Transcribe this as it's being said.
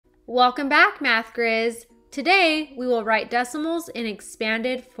Welcome back, Math Grizz. Today, we will write decimals in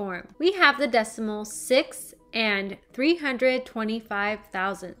expanded form. We have the decimal 6 and 325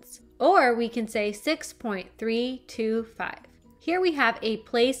 thousandths, or we can say 6.325. Here we have a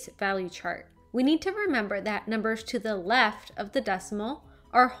place value chart. We need to remember that numbers to the left of the decimal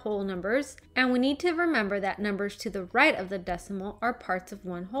are whole numbers, and we need to remember that numbers to the right of the decimal are parts of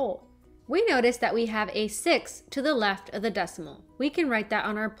one whole. We notice that we have a 6 to the left of the decimal. We can write that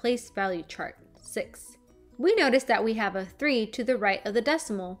on our place value chart, 6. We notice that we have a 3 to the right of the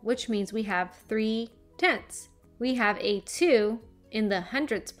decimal, which means we have 3 tenths. We have a 2 in the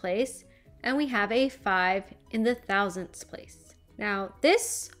hundredths place, and we have a 5 in the thousandths place. Now,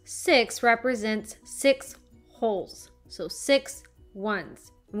 this 6 represents 6 wholes, so 6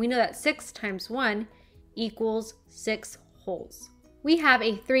 ones. And we know that 6 times 1 equals 6 wholes. We have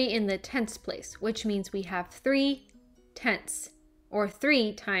a 3 in the tenths place, which means we have 3 tenths, or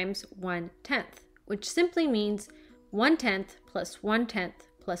 3 times 1/10, which simply means 1/10 plus 1/10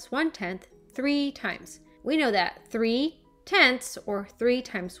 plus 1/10 3 times. We know that 3 tenths, or 3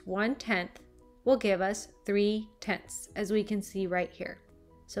 times 1/10, will give us 3 tenths, as we can see right here.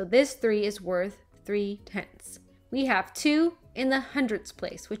 So this 3 is worth 3 tenths. We have 2 in the hundredths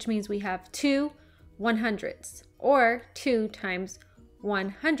place, which means we have 2 100ths, or 2 times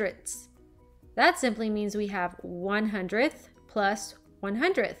 100ths. That simply means we have 100th plus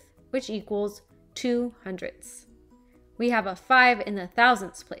 100th, which equals 200ths. We have a 5 in the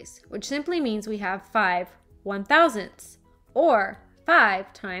thousandths place, which simply means we have 5 1,000ths, or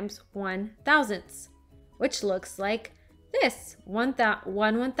 5 times 1,000ths, which looks like this, 1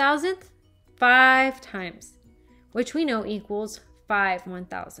 1,000th 5 times, which we know equals 5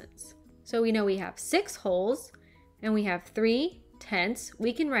 1,000ths. So we know we have 6 wholes, and we have 3 tenths.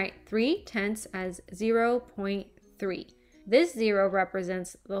 We can write 3 tenths as 0.3. This 0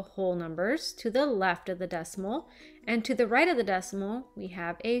 represents the whole numbers to the left of the decimal, and to the right of the decimal, we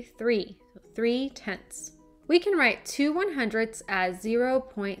have a 3, so 3 tenths. We can write 2 100ths as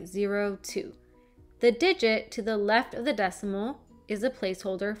 0.02. The digit to the left of the decimal is a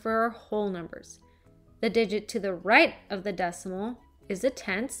placeholder for our whole numbers. The digit to the right of the decimal is the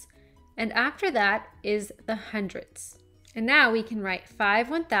tenths, and after that is the hundredths. And now we can write 5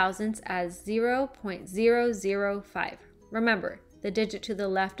 1,000ths as 0.005. Remember, the digit to the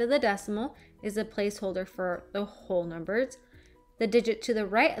left of the decimal is a placeholder for the whole numbers. The digit to the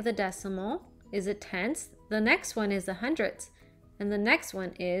right of the decimal is a tenths. The next one is the hundredths, and the next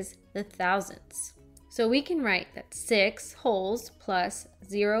one is the thousandths. So we can write that 6 wholes plus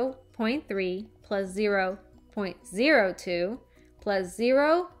 0.3 plus 0.02 plus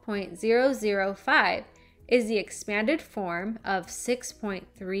 0.005 is the expanded form of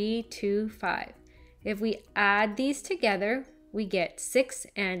 6.325. If we add these together, we get 6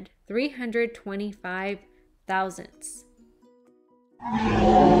 and 325 thousandths.